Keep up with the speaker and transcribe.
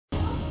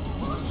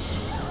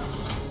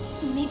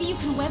Maybe you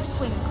can web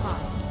swing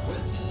across.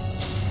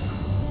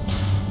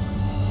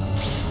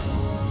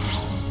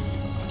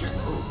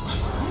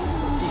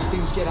 If these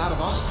things get out of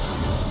Oscorp.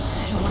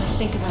 I don't want to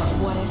think about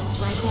what ifs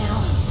right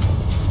now.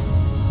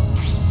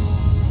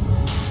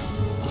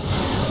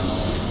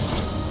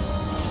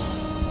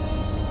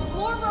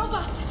 More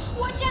robots!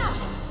 Watch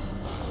out!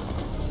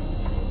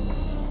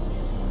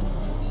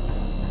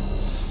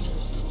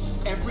 Does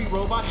every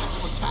robot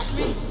have to attack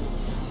me?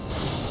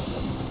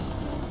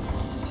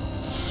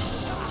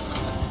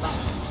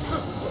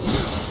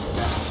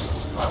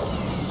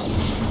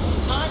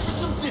 Time for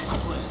some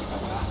discipline.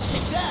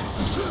 Take that!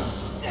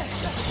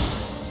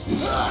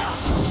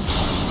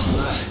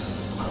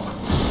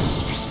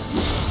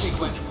 Okay,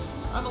 Gwen.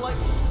 I'm a light.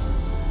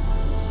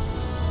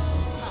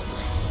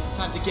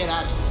 Time to get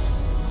out of here.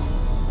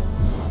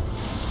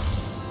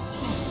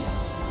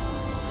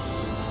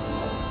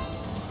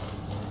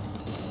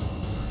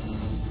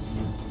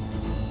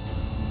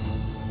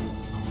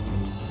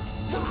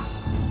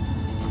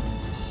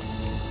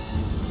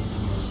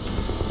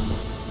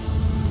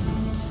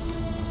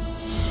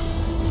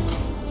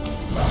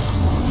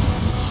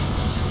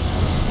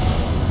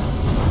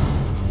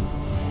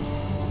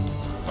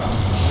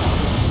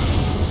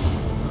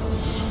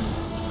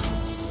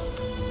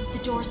 The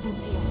door's been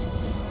sealed.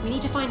 We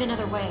need to find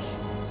another way.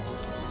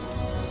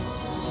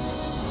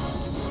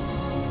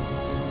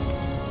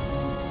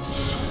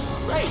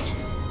 Great!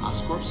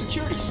 Oscorp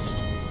security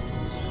system.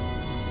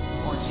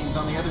 Quarantine's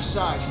on the other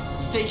side.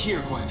 Stay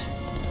here, Gwen.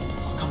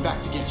 I'll come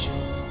back to get you.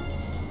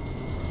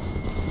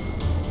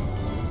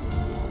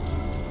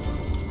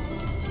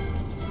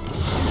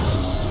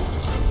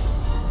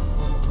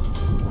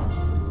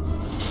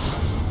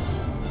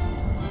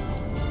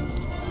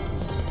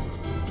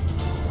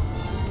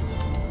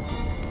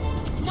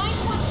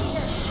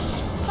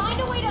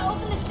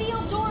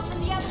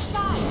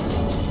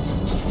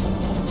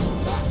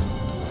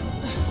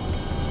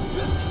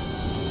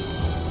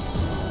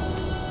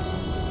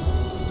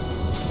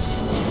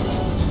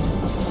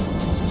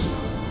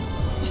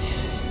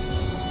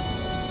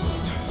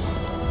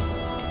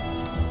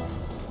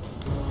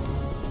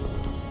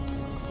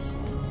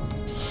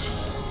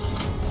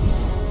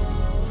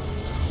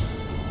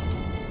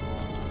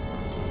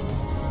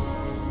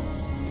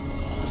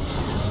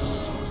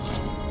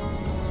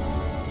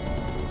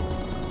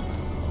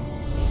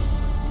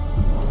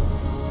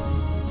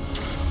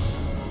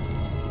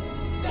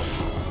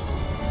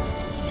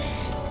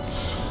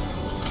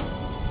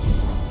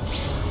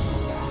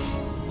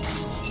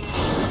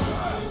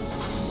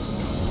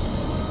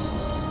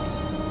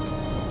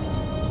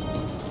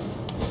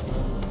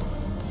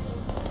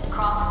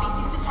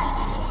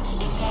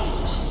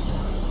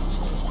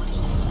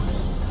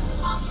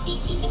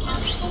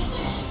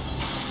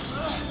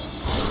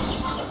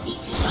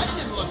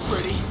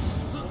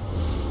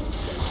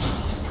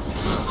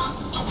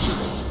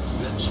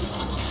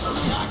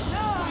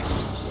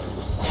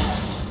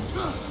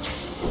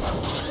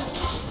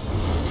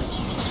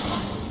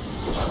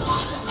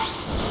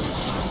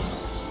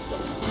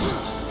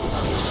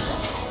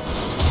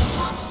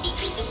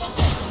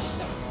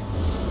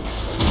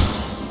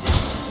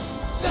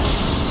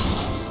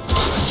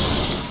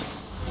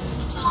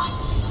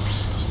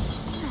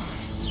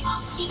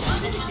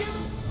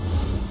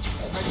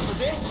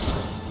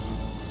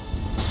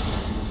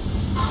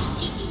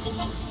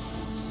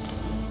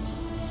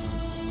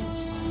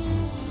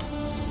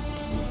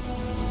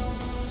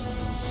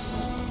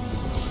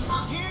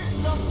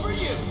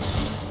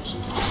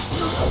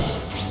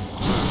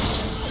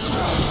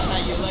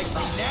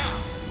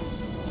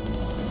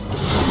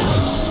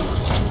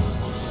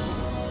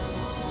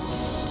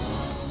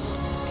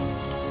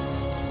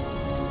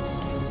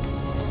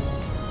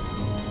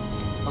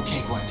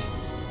 Okay, Gwen.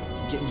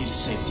 I'm getting you to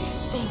safety.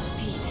 Thanks,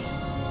 Pete.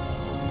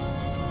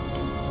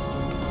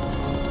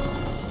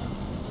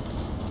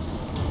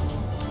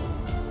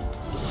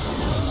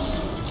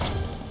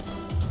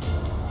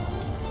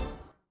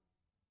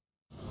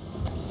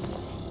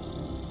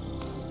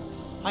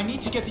 I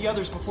need to get the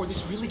others before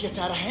this really gets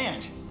out of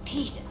hand.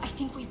 Pete, I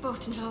think we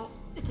both know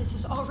that this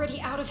is already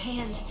out of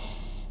hand.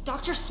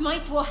 Dr.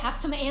 Smythe will have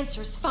some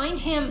answers. Find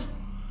him.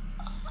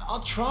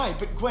 I'll try,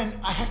 but Gwen,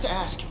 I have to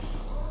ask,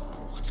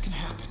 what's gonna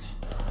happen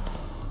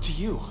to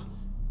you?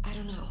 I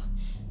don't know,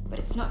 but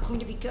it's not going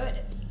to be good.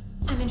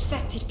 I'm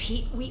infected,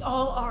 Pete. We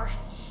all are.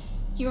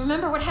 You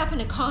remember what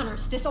happened to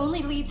Connors? This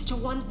only leads to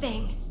one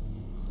thing.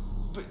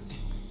 But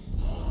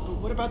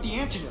what about the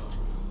antidote?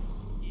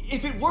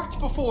 If it worked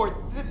before,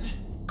 then...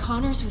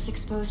 Connors was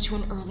exposed to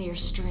an earlier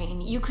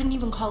strain. You couldn't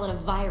even call it a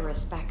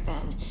virus back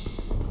then.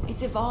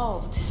 It's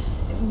evolved,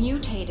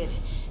 mutated.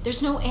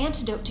 There's no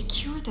antidote to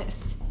cure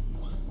this.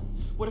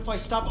 What if I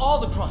stop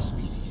all the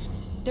cross-species?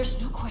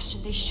 There's no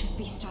question they should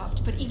be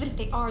stopped, but even if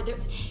they are,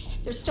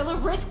 there's still a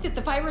risk that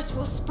the virus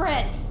will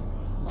spread.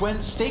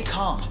 Gwen, stay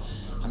calm.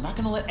 I'm not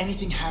gonna let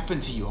anything happen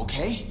to you,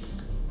 okay?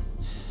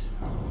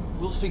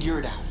 We'll figure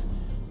it out.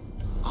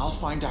 I'll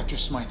find Dr.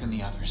 Smythe and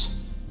the others.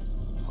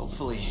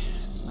 Hopefully,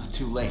 it's not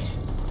too late.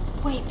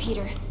 Wait,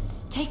 Peter.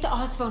 Take the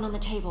Oz phone on the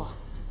table.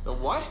 The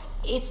what?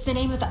 It's the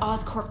name of the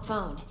Oscorp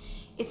phone.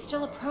 It's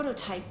still a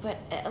prototype, but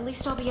at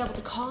least I'll be able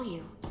to call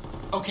you.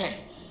 Okay.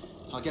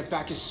 I'll get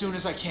back as soon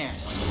as I can.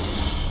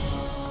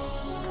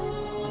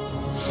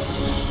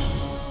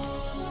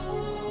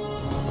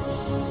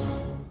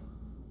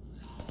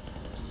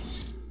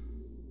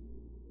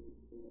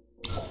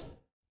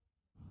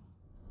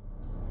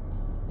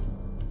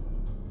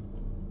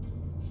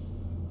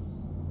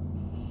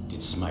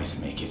 Did Smythe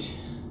make it?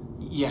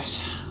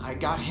 Yes, I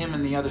got him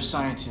and the other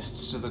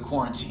scientists to the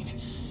quarantine.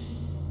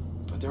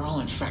 But they're all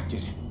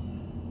infected.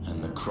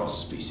 And the cross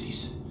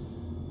species?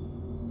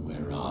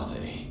 Where are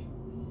they?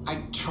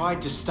 I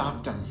tried to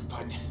stop them,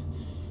 but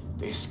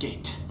they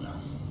escaped.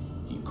 Well,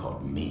 you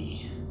caught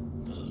me,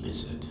 the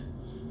lizard.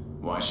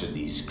 Why should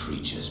these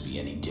creatures be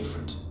any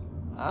different?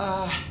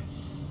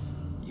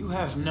 You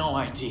have no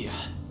idea.